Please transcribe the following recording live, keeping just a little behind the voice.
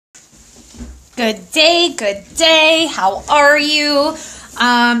Good day. How are you?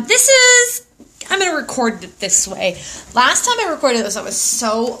 I'm going to record it this way. Last time I recorded this, I was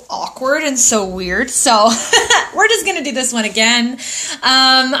so awkward and so weird. So we're just going to do this one again.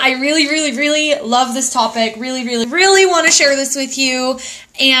 I really love this topic. Really want to share this with you.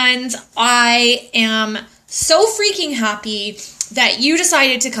 And I am so freaking happy that you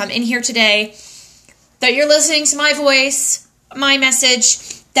decided to come in here today, that you're listening to my voice, my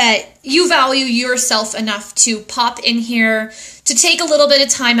message, that you value yourself enough to pop in here, to take a little bit of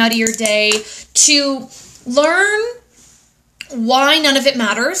time out of your day, to learn why none of it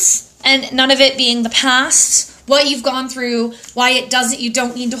matters, and none of it being the past, what you've gone through, why you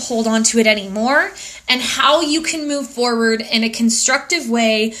don't need to hold on to it anymore, and how you can move forward in a constructive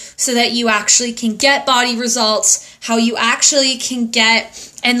way so that you actually can get body results, how you actually can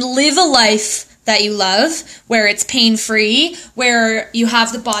get and live a life that you love, where it's pain-free, where you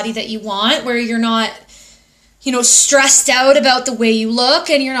have the body that you want, where you're not, stressed out about the way you look,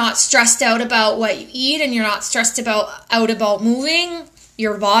 and you're not stressed out about what you eat, and you're not stressed about moving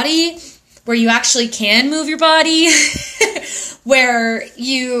your body, where you actually can move your body, where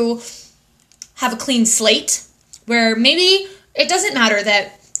you have a clean slate, where maybe it doesn't matter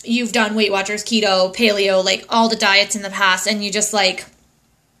that you've done Weight Watchers, keto, paleo, like all the diets in the past, and you just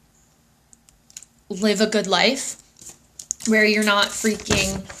live a good life where you're not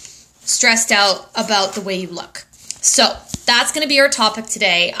freaking stressed out about the way you look. So that's going to be our topic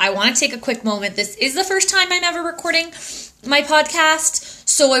today. I want to take a quick moment. This is the first time I'm ever recording my podcast,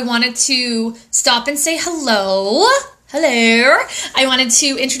 so I wanted to stop and say hello. I wanted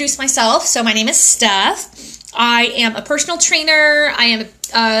to introduce myself. So my name is Steph. I am a personal trainer. I am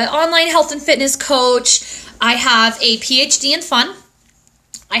an online health and fitness coach. I have a PhD in fun.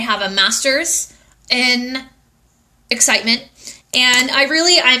 I have a master's in excitement, and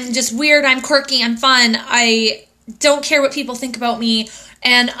I'm just weird, I'm quirky, I'm fun, I don't care what people think about me,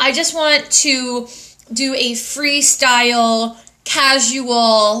 and I just want to do a freestyle,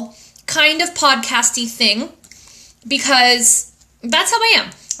 casual, kind of podcasty thing, because that's how I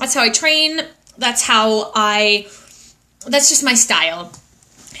am, that's how I train, that's just my style.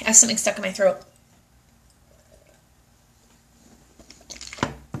 I have something stuck in my throat.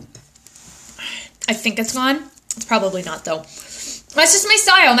 I think it's gone. It's probably not, though. That's just my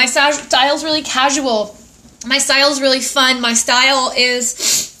style. My style's really casual. My style's really fun. My style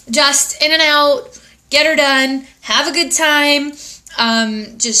is just in and out, get her done, have a good time,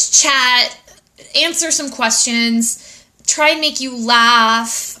 just chat, answer some questions, try and make you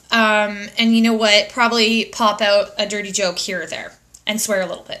laugh, and you know what? Probably pop out a dirty joke here or there and swear a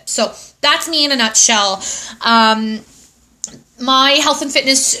little bit. So that's me in a nutshell. My health and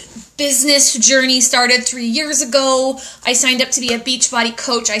fitness business journey started 3 years ago. I signed up to be a Beachbody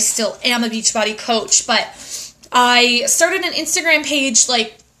coach. I still am a Beachbody coach, but I started an Instagram page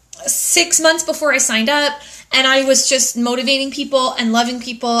 6 months before I signed up, and I was just motivating people and loving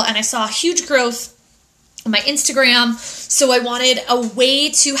people, and I saw huge growth on my Instagram. So I wanted a way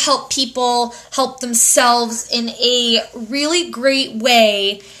to help people help themselves in a really great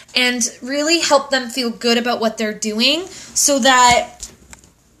way and really help them feel good about what they're doing so that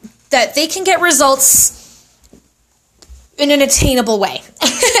they can get results in an attainable way.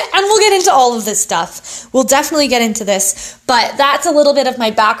 And we'll get into all of this stuff. We'll definitely get into this, but that's a little bit of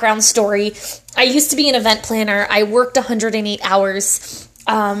my background story. I used to be an event planner. I worked 108 hours.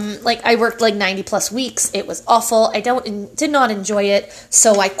 I worked 90 plus weeks. It was awful. I did not enjoy it.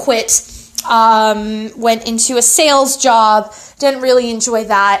 So I quit, went into a sales job, didn't really enjoy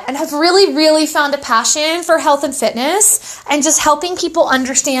that, and have really found a passion for health and fitness and just helping people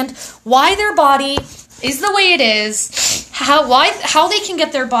understand why their body is the way it is, how they can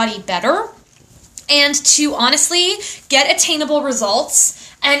get their body better, and to honestly get attainable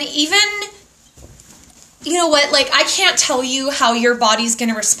results. And even, I can't tell you how your body's going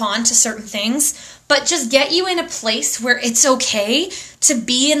to respond to certain things, but just get you in a place where it's okay to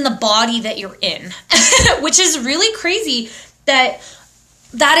be in the body that you're in, which is really crazy that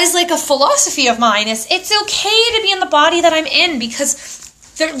is a philosophy of mine. It's okay to be in the body that I'm in, because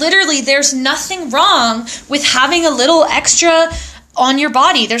there's nothing wrong with having a little extra on your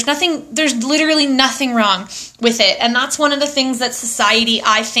body. There's literally nothing wrong with it. And that's one of the things that society,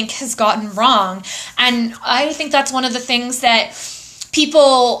 I think, has gotten wrong. And I think that's one of the things that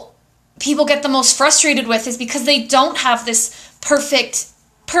people get the most frustrated with, is because they don't have this perfect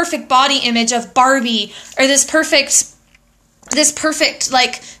body image of Barbie, or this perfect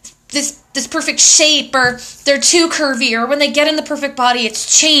this perfect shape, or they're too curvy, or when they get in the perfect body,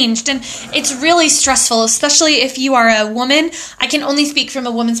 it's changed. And it's really stressful, especially if you are a woman. I can only speak from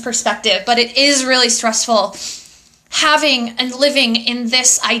a woman's perspective, but it is really stressful having and living in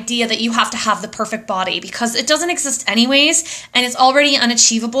this idea that you have to have the perfect body, because it doesn't exist anyways, and it's already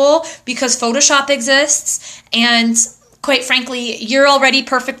unachievable because Photoshop exists, and quite frankly, you're already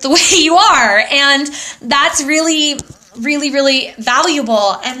perfect the way you are. And that's really, really, really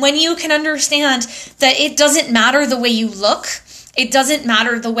valuable. And when you can understand that it doesn't matter the way you look, it doesn't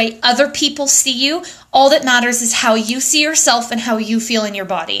matter the way other people see you, all that matters is how you see yourself and how you feel in your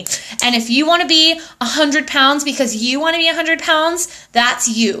body. And if you want to be 100 pounds because you want to be 100 pounds, that's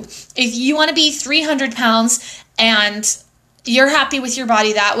you. If you want to be 300 pounds and you're happy with your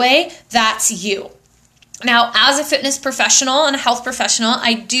body that way, that's you. Now, as a fitness professional and a health professional,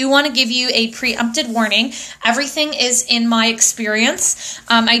 I do want to give you a preempted warning. Everything is in my experience.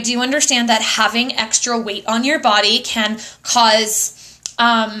 I do understand that having extra weight on your body can cause,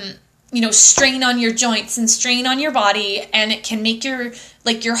 strain on your joints and strain on your body, and it can make your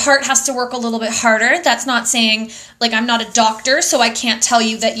heart has to work a little bit harder. That's not saying, I'm not a doctor, so I can't tell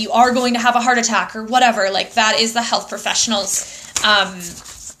you that you are going to have a heart attack or whatever. That is the health professional's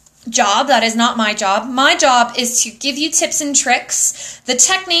job. That is not my job. My job is to give you tips and tricks, the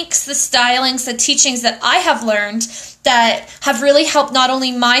techniques, the stylings, the teachings that I have learned that have really helped not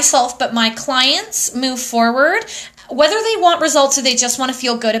only myself but my clients move forward, whether they want results or they just want to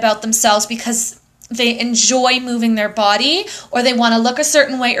feel good about themselves because they enjoy moving their body, or they want to look a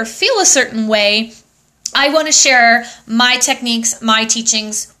certain way or feel a certain way. I want to share my techniques, my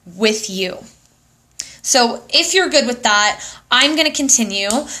teachings with you. So if you're good with that, I'm going to continue.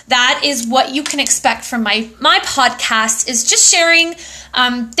 That is what you can expect from my podcast, is just sharing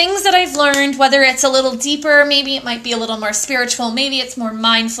things that I've learned, whether it's a little deeper, maybe it might be a little more spiritual, maybe it's more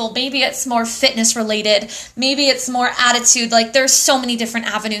mindful, maybe it's more fitness related, maybe it's more attitude. There's so many different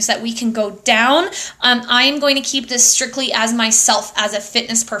avenues that we can go down. I am going to keep this strictly as myself as a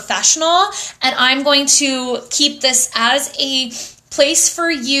fitness professional, and I'm going to keep this as a place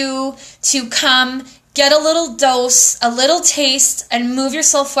for you to come get a little dose, a little taste, and move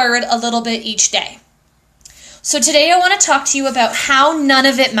yourself forward a little bit each day. So today I want to talk to you about how none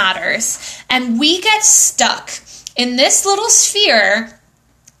of it matters. And we get stuck in this little sphere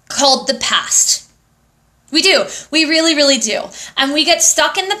called the past. We do. We really, really do. And we get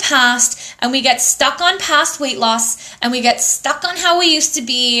stuck in the past, and we get stuck on past weight loss, and we get stuck on how we used to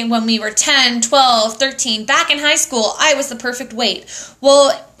be when we were 10, 12, 13. Back in high school, I was the perfect weight.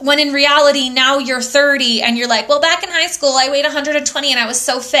 Well, when in reality, now you're 30 and you're like, well, back in high school, I weighed 120 and I was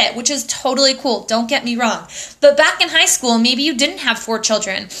so fit, which is totally cool. Don't get me wrong. But back in high school, maybe you didn't have 4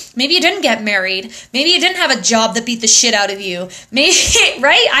 children. Maybe you didn't get married. Maybe you didn't have a job that beat the shit out of you. Maybe,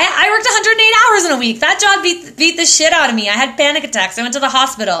 right? I worked 108 hours in a week. That job beat the shit out of me. I had panic attacks. I went to the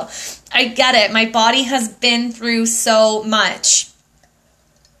hospital. I get it. My body has been through so much.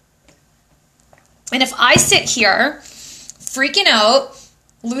 And if I sit here freaking out,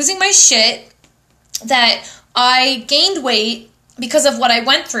 losing my shit, that I gained weight because of what I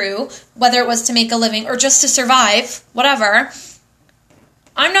went through, whether it was to make a living or just to survive, whatever,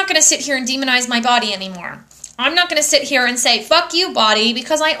 I'm not going to sit here and demonize my body anymore. I'm not going to sit here and say, fuck you, body,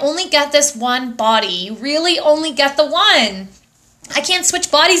 because I only get this one body. You really only get the one. I can't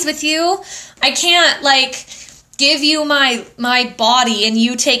switch bodies with you. I can't, give you my body and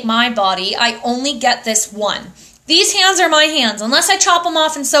you take my body. I only get this one. These hands are my hands. Unless I chop them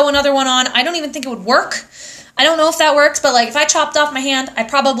off and sew another one on, I don't even think it would work. I don't know if that works, but if I chopped off my hand, I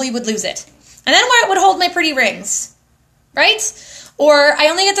probably would lose it. And then where it would hold my pretty rings, right? Or I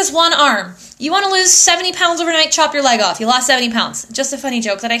only get this one arm. You want to lose 70 pounds overnight, chop your leg off. You lost 70 pounds. Just a funny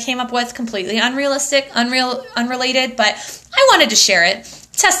joke that I came up with, completely unrealistic, unrelated, but I wanted to share it.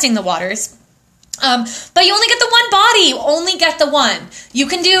 Testing the waters. But you only get the one body. You only get the one. You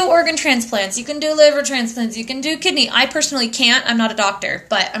can do organ transplants. You can do liver transplants. You can do kidney. I personally can't. I'm not a doctor,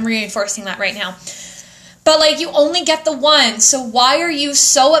 but I'm reinforcing that right now. But you only get the one. So why are you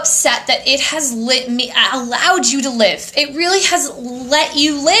so upset that it has allowed you to live? It really has let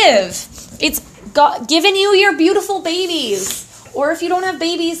you live. It's given you your beautiful babies. Or if you don't have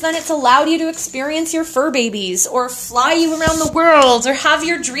babies, then it's allowed you to experience your fur babies, or fly you around the world, or have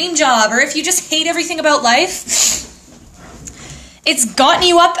your dream job, or if you just hate everything about life, it's gotten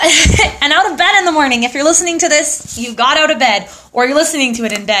you up and out of bed in the morning. If you're listening to this, you got out of bed, or you're listening to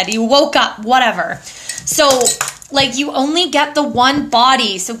it in bed, you woke up, whatever. So, you only get the one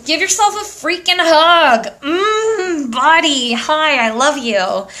body, so give yourself a freaking hug. Body, hi, I love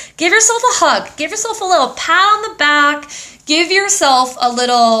you. Give yourself a hug. Give yourself a little pat on the back. Give yourself a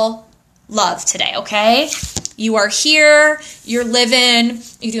little love today, okay? You are here, you're living,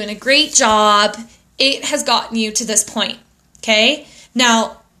 you're doing a great job. It has gotten you to this point, okay?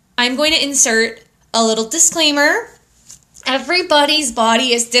 Now, I'm going to insert a little disclaimer. Everybody's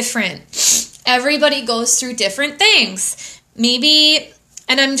body is different. Everybody goes through different things. Maybe,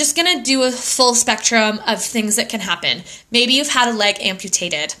 and I'm just going to do a full spectrum of things that can happen. Maybe you've had a leg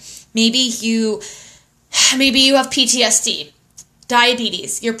amputated. Maybe you have PTSD,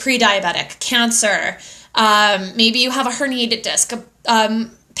 diabetes, you're pre-diabetic, cancer. Maybe you have a herniated disc, a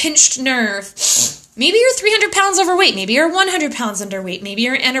pinched nerve. Maybe you're 300 pounds overweight. Maybe you're 100 pounds underweight. Maybe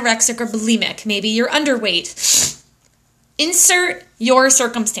you're anorexic or bulimic. Maybe you're underweight. Insert your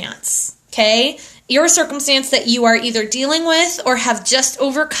circumstance, okay? Your circumstance that you are either dealing with or have just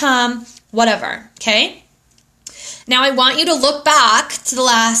overcome, whatever, okay? Now, I want you to look back to the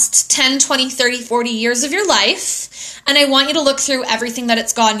last 10, 20, 30, 40 years of your life, and I want you to look through everything that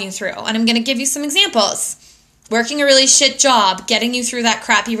it's gotten you through. And I'm going to give you some examples. Working a really shit job, getting you through that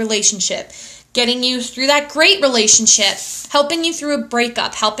crappy relationship, getting you through that great relationship, helping you through a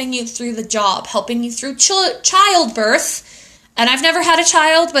breakup, helping you through the job, helping you through childbirth. And I've never had a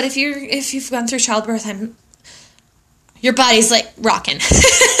child, but if you've gone through childbirth, your body's like rocking.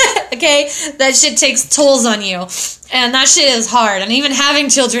 Okay? That shit takes tolls on you. And that shit is hard. And even having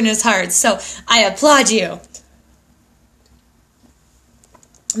children is hard. So I applaud you.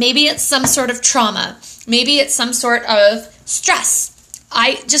 Maybe it's some sort of trauma. Maybe it's some sort of stress.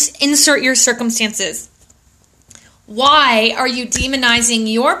 I just insert your circumstances. Why are you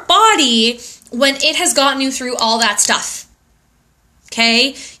demonizing your body when it has gotten you through all that stuff?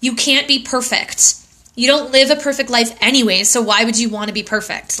 Okay? You can't be perfect. You don't live a perfect life anyway, so why would you want to be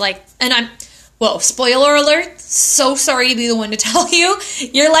perfect? Spoiler alert, so sorry to be the one to tell you,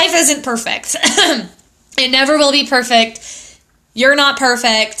 your life isn't perfect. It never will be perfect. You're not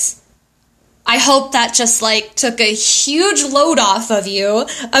perfect. I hope that just took a huge load off of you,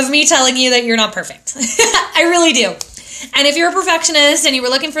 of me telling you that you're not perfect. I really do. And if you're a perfectionist and you were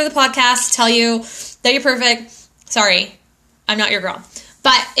looking for the podcast to tell you that you're perfect, sorry, I'm not your girl.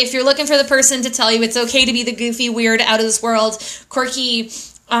 But if you're looking for the person to tell you it's okay to be the goofy, weird, out of this world, quirky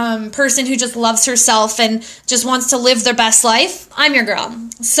person who just loves herself and just wants to live their best life, I'm your girl.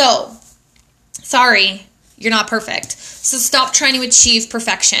 So, sorry, you're not perfect. So stop trying to achieve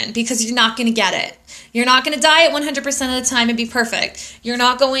perfection because you're not going to get it. You're not going to diet 100% of the time and be perfect. You're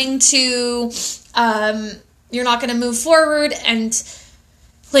not going to move forward and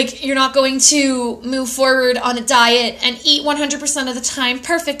you're not going to move forward on a diet and eat 100% of the time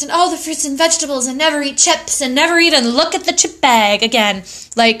perfect and all the fruits and vegetables and never eat chips and never eat and look at the chip bag again.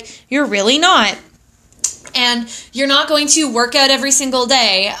 You're really not. And you're not going to work out every single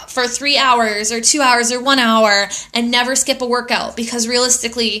day for 3 hours or 2 hours or 1 hour and never skip a workout because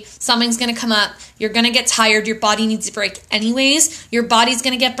realistically, something's going to come up. You're going to get tired. Your body needs a break anyways. Your body's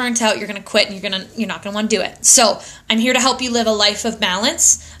going to get burnt out. You're going to quit and you're not going to want to do it. So I'm here to help you live a life of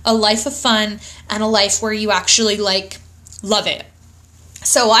balance, a life of fun, and a life where you actually love it.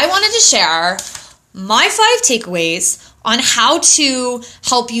 So I wanted to share my 5 takeaways on how to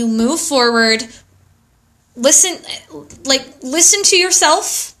help you move forward. Listen to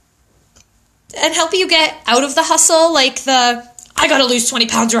yourself and help you get out of the hustle, I gotta lose 20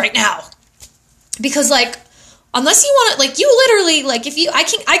 pounds right now. Because unless you want to, you literally, I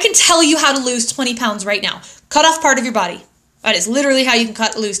can tell you how to lose 20 pounds right now. Cut off part of your body. That is literally how you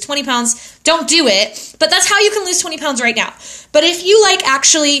can lose 20 pounds. Don't do it, but that's how you can lose 20 pounds right now. But if you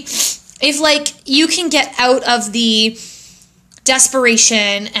you can get out of the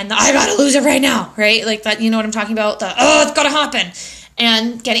desperation and I gotta lose it right now, right? That, you know what I'm talking about? It's gotta happen.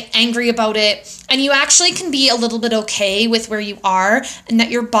 And getting angry about it. And you actually can be a little bit okay with where you are and that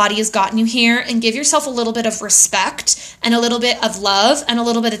your body has gotten you here and give yourself a little bit of respect and a little bit of love and a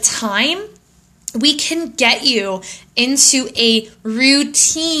little bit of time. We can get you into a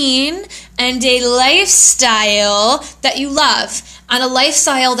routine and a lifestyle that you love, and a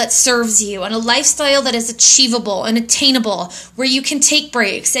lifestyle that serves you, and a lifestyle that is achievable and attainable, where you can take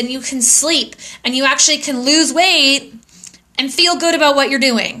breaks and you can sleep and you actually can lose weight and feel good about what you're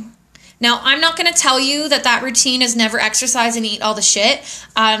doing. Now, I'm not going to tell you that routine is never exercise and eat all the shit,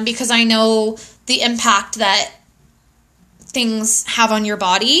 because I know the impact that things have on your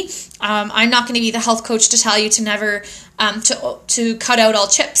body. I'm not going to be the health coach to tell you to never to cut out all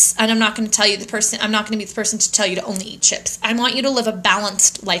chips, and I'm not going to be the person to tell you to only eat chips. I want you to live a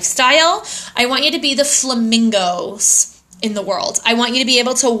balanced lifestyle. I want you to be the flamingos in the world. I want you to be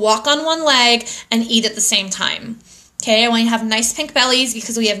able to walk on one leg and eat at the same time. Okay, I want you to have nice pink bellies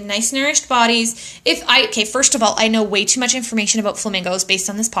because we have nice nourished bodies. First of all, I know way too much information about flamingos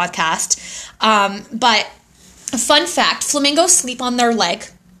based on this podcast. But a fun fact, flamingos sleep on their leg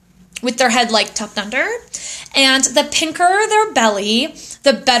with their head like tucked under. And the pinker their belly,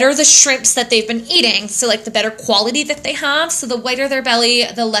 the better the shrimps that they've been eating. So like the better quality that they have. So the whiter their belly,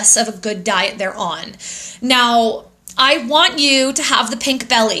 the less of a good diet they're on. Now, I want you to have the pink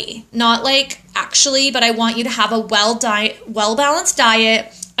belly, not like actually, but I want you to have a well-balanced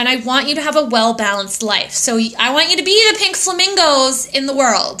diet, and I want you to have a well-balanced life. So I want you to be the pink flamingos in the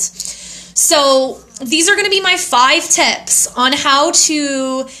world. So these are going to be my 5 tips on how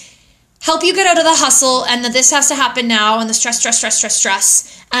to help you get out of the hustle and that this has to happen now and the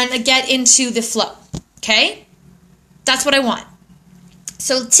stress, and get into the flow, okay? That's what I want.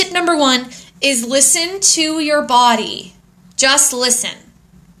 So tip number 1 is listen to your body. Just listen.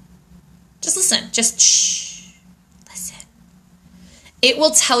 Just listen. Just shh. Listen. It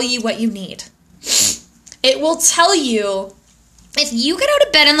will tell you what you need. It will tell you if you get out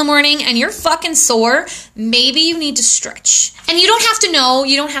of bed in the morning and you're fucking sore, maybe you need to stretch. And you don't have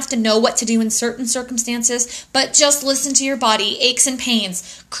to know what to do in certain circumstances, but just listen to your body, aches and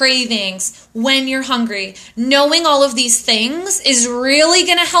pains, cravings, when you're hungry. Knowing all of these things is really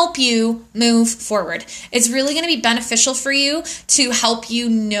going to help you move forward. It's really going to be beneficial for you to help you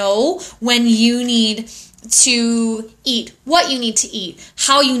know when you need to eat, what you need to eat,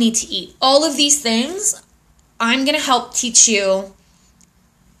 how you need to eat. All of these things I'm going to help teach you.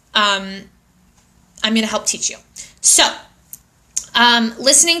 So,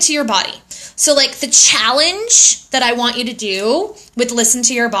 listening to your body. So like the challenge that I want you to do with listen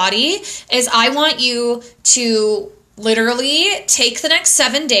to your body is I want you to literally take the next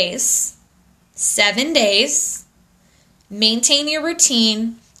 7 days, maintain your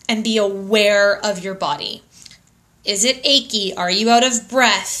routine and be aware of your body. Is it achy? Are you out of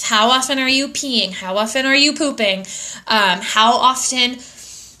breath? How often are you peeing? How often are you pooping? How often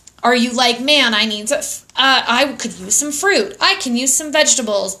are you like, man, I could use some fruit. I can use some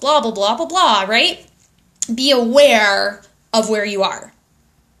vegetables, blah, blah, blah, blah, blah, right? Be aware of where you are.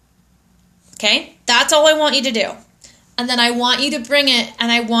 Okay? That's all I want you to do. And then I want you to bring it,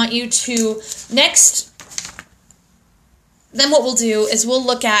 and I want you to then what we'll do is we'll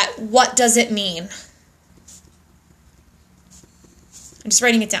look at what does it mean. I'm just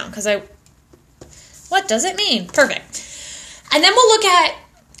writing it down what does it mean? Perfect. And then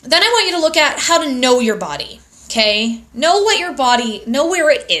I want you to look at how to know your body, okay? Know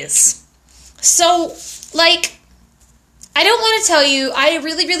where it is. So, I don't want to tell you, I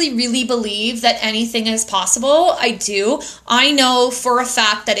really, really, really believe that anything is possible. I do. I know for a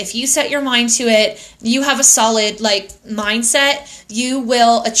fact that if you set your mind to it, you have a solid, mindset, you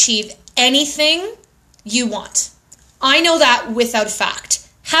will achieve anything you want. I know that without a fact.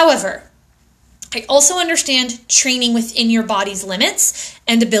 However, I also understand training within your body's limits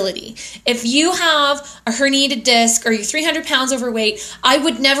and ability. If you have a herniated disc or you're 300 pounds overweight, I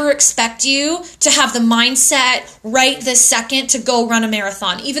would never expect you to have the mindset right this second to go run a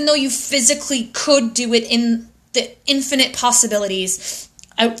marathon, even though you physically could do it in the infinite possibilities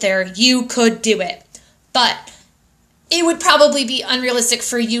out there. You could do it. But it would probably be unrealistic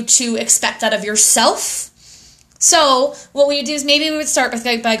for you to expect that of yourself. So what we would do is maybe we would start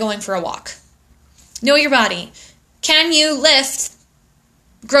by going for a walk. Know your body. Can you lift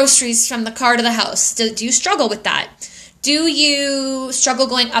groceries from the car to the house? Do you struggle with that? Do you struggle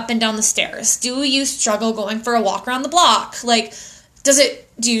going up and down the stairs? Do you struggle going for a walk around the block?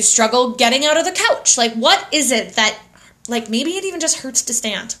 Do you struggle getting out of the couch? What is it that, maybe it even just hurts to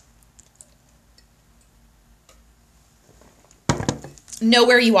stand? Know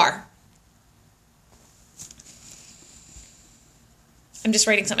where you are. I'm just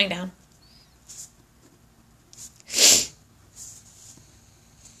writing something down.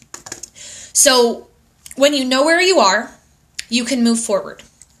 So when you know where you are, you can move forward.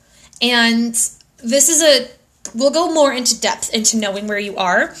 And we'll go more into depth into knowing where you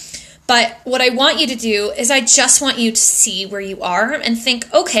are. But what I want you to do is I just want you to see where you are and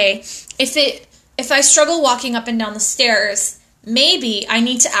think, okay, if I struggle walking up and down the stairs, maybe I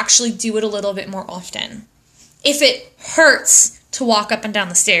need to actually do it a little bit more often. If it hurts to walk up and down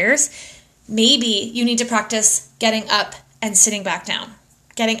the stairs, maybe you need to practice getting up and sitting back down.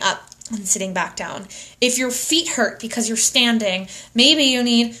 Getting up and sitting back down. If your feet hurt because you're standing, maybe you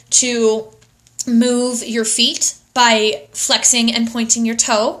need to move your feet by flexing and pointing your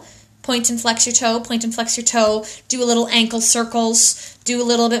toe. Point and flex your toe, point and flex your toe. Do a little ankle circles. Do a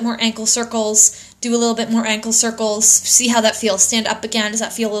little bit more ankle circles. Do a little bit more ankle circles. See how that feels. Stand up again. Does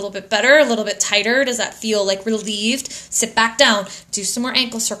that feel a little bit better? A little bit tighter? Does that feel like relieved? Sit back down. Do some more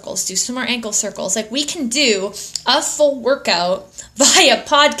ankle circles. Do some more ankle circles. Like, we can do a full workout via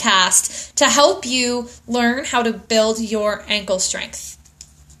podcast to help you learn how to build your ankle strength.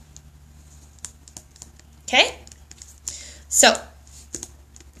 Okay? So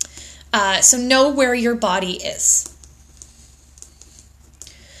know where your body is.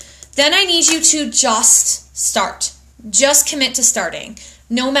 Then I need you to just start. Just commit to starting,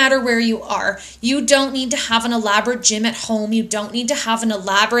 no matter where you are. You don't need to have an elaborate gym at home. You don't need to have an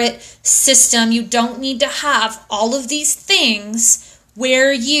elaborate system. You don't need to have all of these things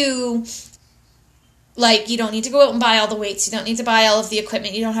where you don't need to go out and buy all the weights. You don't need to buy all of the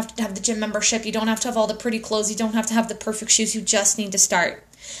equipment. You don't have to have the gym membership. You don't have to have all the pretty clothes. You don't have to have the perfect shoes. You just need to start.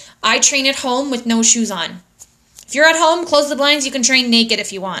 I train at home with no shoes on. If you're at home, close the blinds. You can train naked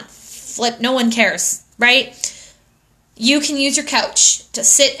if you want. Flip, no one cares, right? You can use your couch to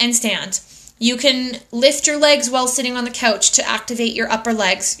sit and stand. You can lift your legs while sitting on the couch to activate your upper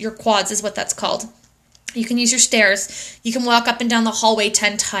legs. Your quads is what that's called. You can use your stairs. You can walk up and down the hallway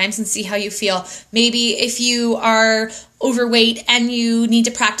 10 times and see how you feel. Maybe if you are overweight and you need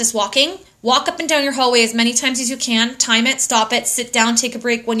to practice walking, walk up and down your hallway as many times as you can. Time it, stop it, sit down, take a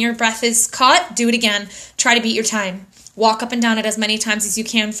break. When your breath is caught, do it again. Try to beat your time. Walk up and down it as many times as you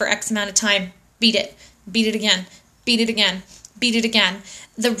can for X amount of time. Beat it. Beat it again. Beat it again. Beat it again.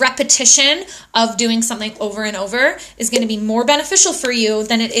 The repetition of doing something over and over is going to be more beneficial for you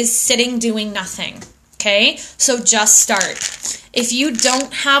than it is sitting doing nothing. Okay? So just start. If you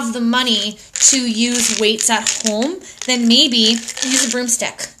don't have the money to use weights at home, then maybe use a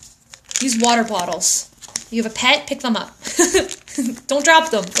broomstick. Use water bottles. You have a pet, pick them up. Don't drop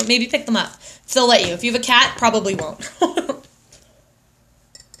them, but maybe pick them up. If they'll let you. If you have a cat, probably won't.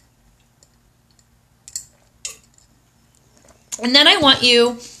 And then I want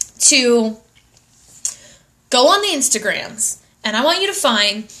you to go on the Instagrams, and I want you to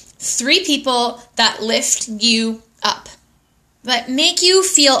find 3 people that lift you up, that make you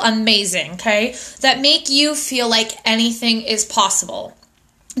feel amazing, okay? That make you feel like anything is possible,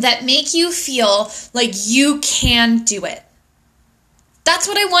 that make you feel like you can do it. That's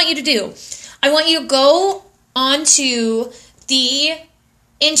what I want you to do. I want you to go onto the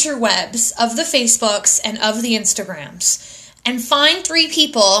interwebs of the Facebooks and of the Instagrams and find 3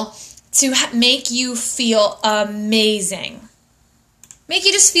 people to make you feel amazing. Make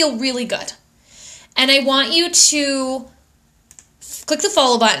you just feel really good. And I want you to click the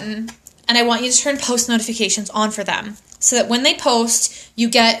follow button, and I want you to turn post notifications on for them so that when they post, you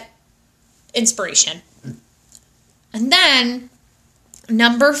get inspiration. And then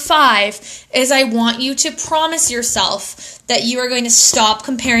number 5 is I want you to promise yourself that you are going to stop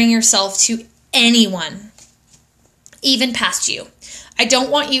comparing yourself to anyone, even past you. I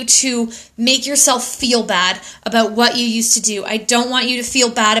don't want you to make yourself feel bad about what you used to do. I don't want you to feel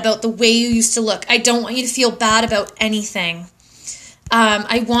bad about the way you used to look. I don't want you to feel bad about anything.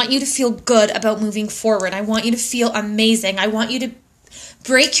 I want you to feel good about moving forward. I want you to feel amazing. I want you to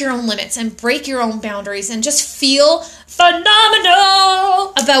break your own limits and break your own boundaries and just feel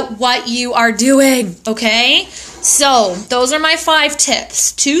phenomenal about what you are doing, okay? So, those are my 5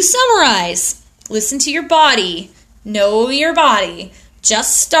 tips. To summarize, listen to your body, know your body,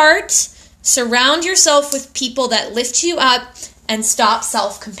 just start, surround yourself with people that lift you up, and stop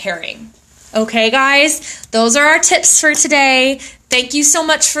self-comparing. Okay, guys? Those are our tips for today. Thank you so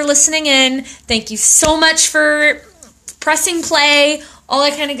much for listening in. Thank you so much for pressing play, all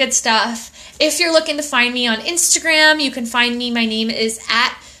that kind of good stuff. If you're looking to find me on Instagram, you can find me. My name is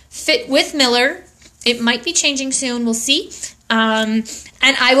 @FitWithMiller. It might be changing soon. We'll see. And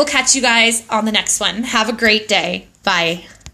I will catch you guys on the next one. Have a great day. Bye.